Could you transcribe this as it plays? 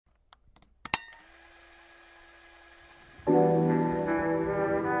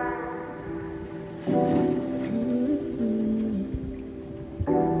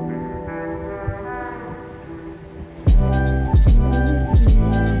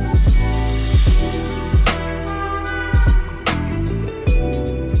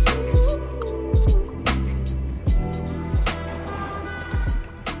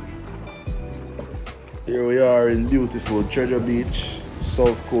include Treasure Beach,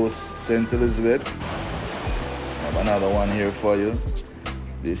 South Coast, St. Elizabeth. I have another one here for you.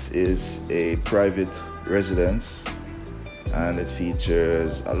 This is a private residence, and it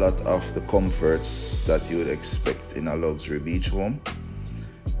features a lot of the comforts that you would expect in a luxury beach home,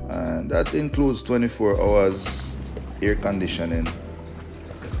 and that includes 24 hours air conditioning.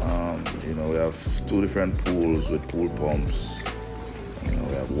 We have 2 different pools with pool pumps.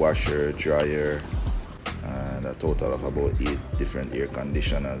 We have washer, dryer, and a total of about 8 different air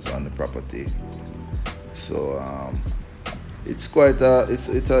conditioners on the property. So it's quite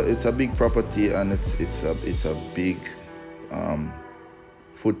it's a big property, and it's a big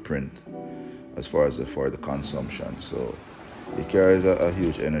footprint as far as for the consumption. So it carries a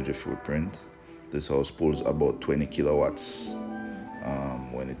huge energy footprint. This house pulls about 20 kilowatts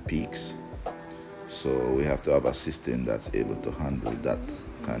when it peaks. So we have to have a system that's able to handle that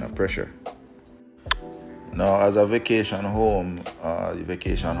kind of pressure. Now, as a vacation home, the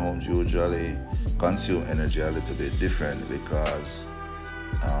vacation homes usually consume energy a little bit different, because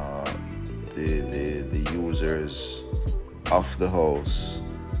the users of the house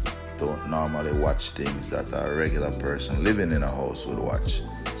don't normally watch things that a regular person living in a house would watch,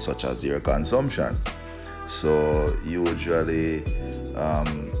 such as their consumption. So usually,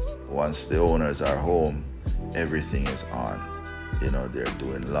 once the owners are home, everything is on. They're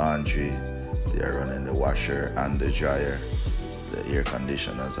doing laundry, they're running the washer and the dryer, the air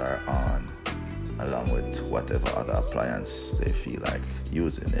conditioners are on, along with whatever other appliance they feel like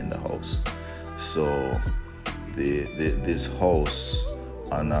using in the house. So this house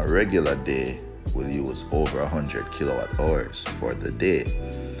on a regular day will use over 100 kilowatt hours for the day.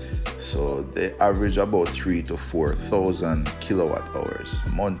 So they average about 3,000 to 4,000 kilowatt hours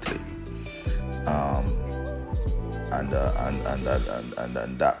monthly, and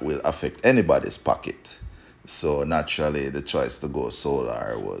that will affect anybody's pocket. So naturally, the choice to go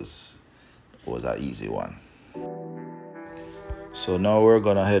solar was an easy one. So now we're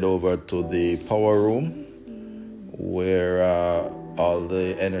gonna head over to the power room, where all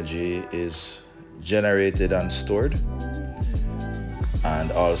the energy is generated and stored,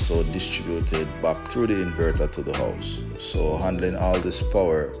 and also distributed back through the inverter to the house. So handling all this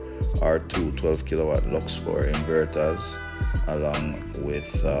power are 2 12 kilowatt Lux Power inverters, along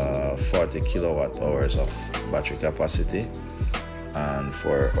with 40 kilowatt hours of battery capacity. And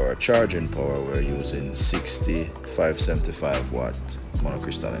for our charging power, we're using 60 575 watt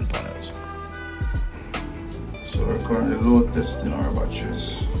monocrystalline panels. So we're currently load testing our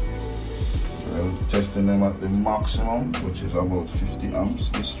batteries. We're testing them at the maximum, which is about 50 amps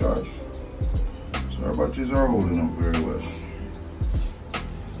discharge. So our batteries are holding up very well.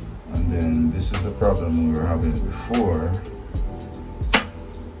 And then this is the problem we were having before.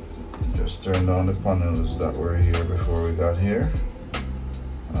 Just turned on the panels that were here before we got here,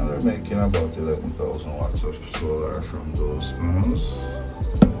 and they're making about 11,000 watts of solar from those panels.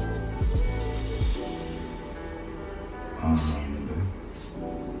 And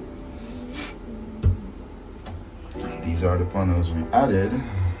these are the panels we added,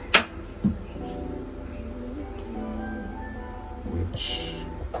 which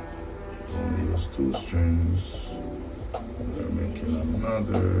only use 2 strings. They're making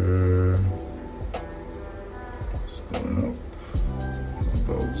another, it's going up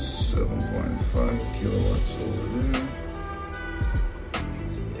about 7.5 kilowatts over there,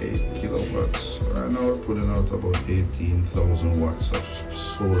 8 kilowatts. Right now we're putting out about 18,000 watts of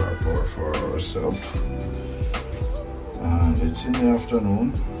solar power for ourselves, and it's in the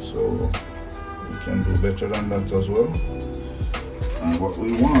afternoon, so we can do better than that as well. And what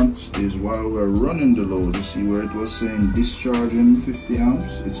we want is, while we're running the load, you see where it was saying discharging 50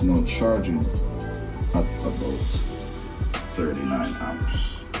 amps, it's now charging at about 39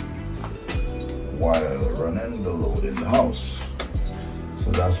 amps while running the load in the house.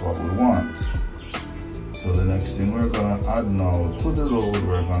 So that's what we want. So the next thing we're gonna add now to the load,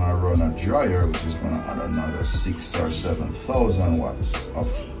 we're gonna run a dryer, which is gonna add another 6,000 or 7,000 watts of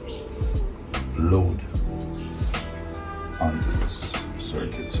load onto this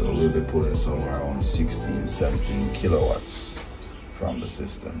circuit. So we'll be pulling somewhere around 16, 17 kilowatts from the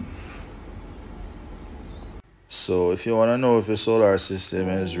system. So if you want to know if your solar system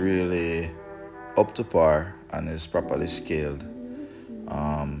is really up to par and is properly scaled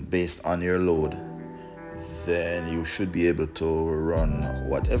based on your load, then you should be able to run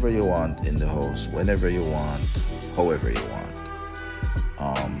whatever you want in the house, whenever you want, however you want.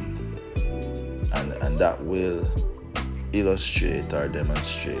 And that will illustrate or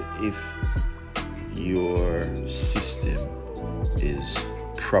demonstrate if your system is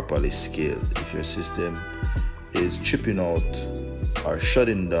properly scaled, if your system is tripping out or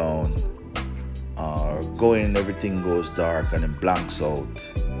shutting down or going, everything goes dark and it blanks out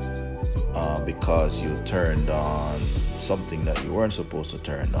because you turned on something that you weren't supposed to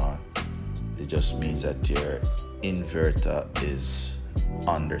turn on, it just means that your inverter is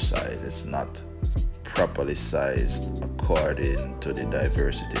undersized. It's not properly sized according to the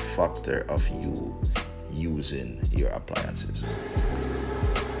diversity factor of you using your appliances.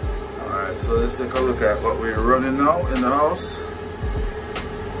 Alright, so let's take a look at what we're running now in the house.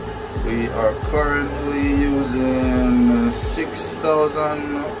 We are currently using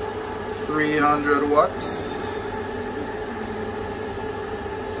 6,300 watts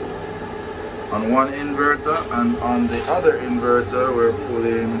on one inverter, and on the other inverter we're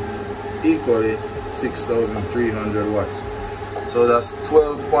pulling equally 6,300 watts. So that's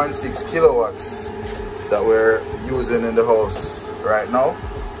 12.6 kilowatts that we're using in the house right now.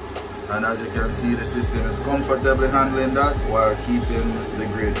 And as you can see, the system is comfortably handling that while keeping the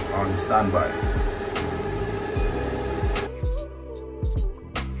grid on standby.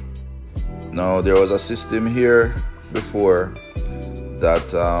 Now, there was a system here before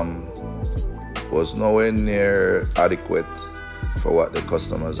that was nowhere near adequate for what the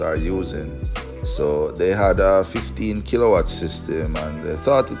customers are using. So they had a 15 kilowatt system and they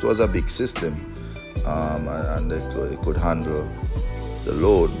thought it was a big system, and it could handle the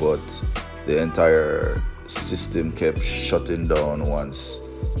load, but the entire system kept shutting down once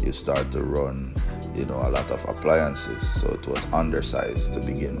you start to run, a lot of appliances. So it was undersized to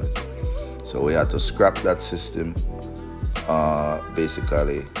begin with. So we had to scrap that system,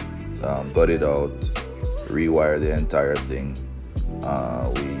 basically got it out, rewire the entire thing.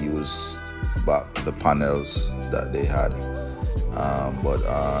 We used back the panels that they had,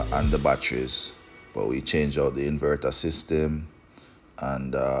 and the batteries, but we changed out the inverter system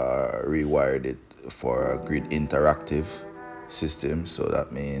and rewired it for a grid interactive system. So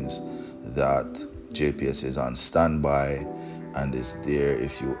that means that JPS is on standby and is there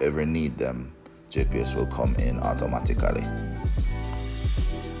if you ever need them. JPS will come in automatically.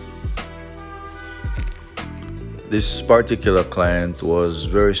 This particular client was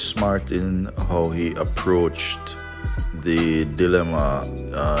very smart in how he approached the dilemma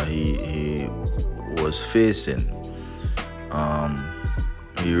he was facing.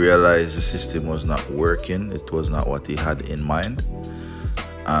 He realized the system was not working. It was not what he had in mind.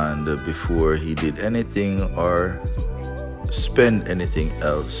 And before he did anything or spend anything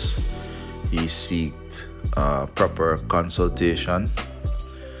else, he sought proper consultation.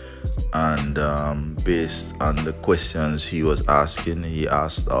 And based on the questions he was asking, he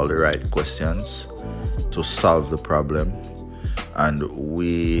asked all the right questions to solve the problem. And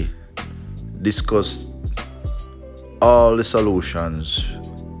we discussed all the solutions,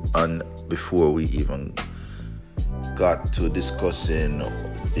 and before we even got to discussing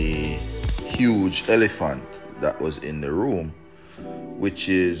the huge elephant that was in the room, which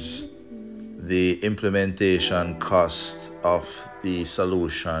is the implementation cost of the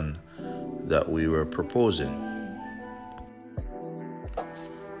solution that we were proposing.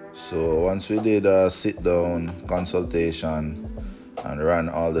 So once we did a sit-down consultation and ran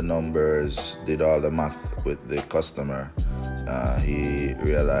all the numbers, did all the math with the customer, he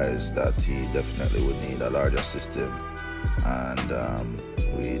realized that he definitely would need a larger system, and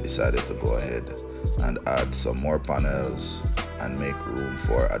we decided to go ahead and add some more panels and make room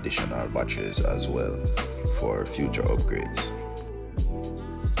for additional batteries as well for future upgrades.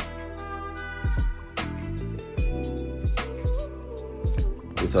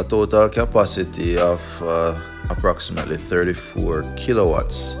 With a total capacity of approximately 34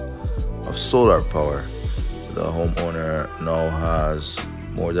 kilowatts of solar power, the homeowner now has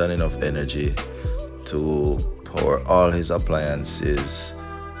more than enough energy to power all his appliances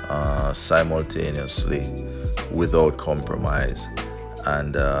simultaneously without compromise.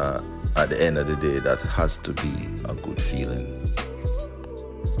 And at the end of the day, that has to be a good feeling.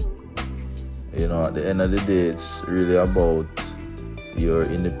 At the end of the day, it's really about your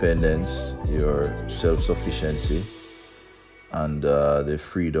independence, your self-sufficiency, and the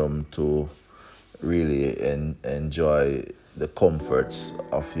freedom to really enjoy the comforts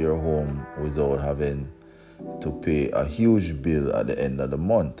of your home without having to pay a huge bill at the end of the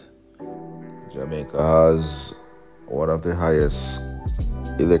month. Jamaica has one of the highest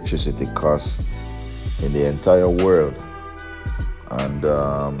electricity costs in the entire world, and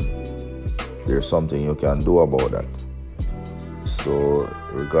there's something you can do about that. So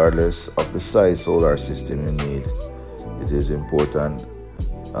regardless of the size solar system you need, it is important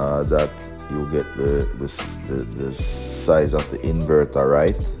that you get the size of the inverter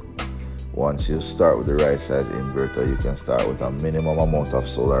right, Once you start with the right size inverter, you can start with a minimum amount of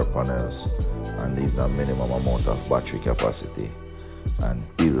solar panels and leave a minimum amount of battery capacity and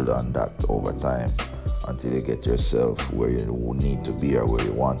build on that over time until you get yourself where you need to be or where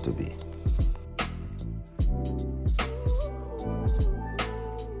you want to be.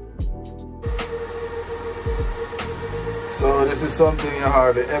 So this is something you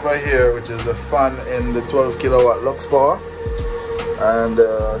hardly ever hear, which is the fan in the 12 kilowatt lux power, and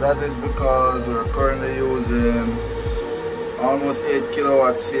that is because we're currently using almost 8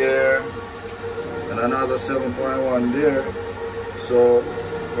 kilowatts here and another 7.1 there. So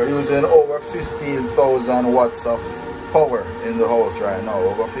we're using over 15,000 watts of power in the house right now,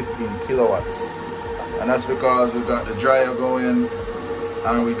 over 15 kilowatts, and that's because we've got the dryer going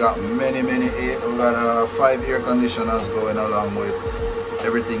and we got we got 5 air conditioners going along with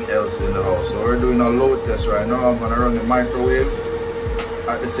everything else in the house. So we're doing a load test right now. I'm gonna run the microwave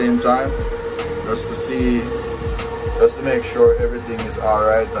at the same time just to make sure everything is all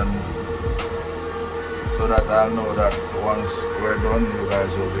right, and so that I'll know that once we're done, you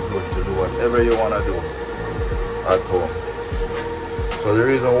guys will be good to do whatever you want to do at home. So the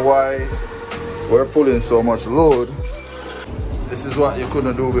reason why we're pulling so much load, this is what you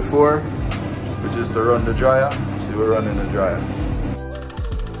couldn't do before, which is to run the dryer. See, we're running the dryer.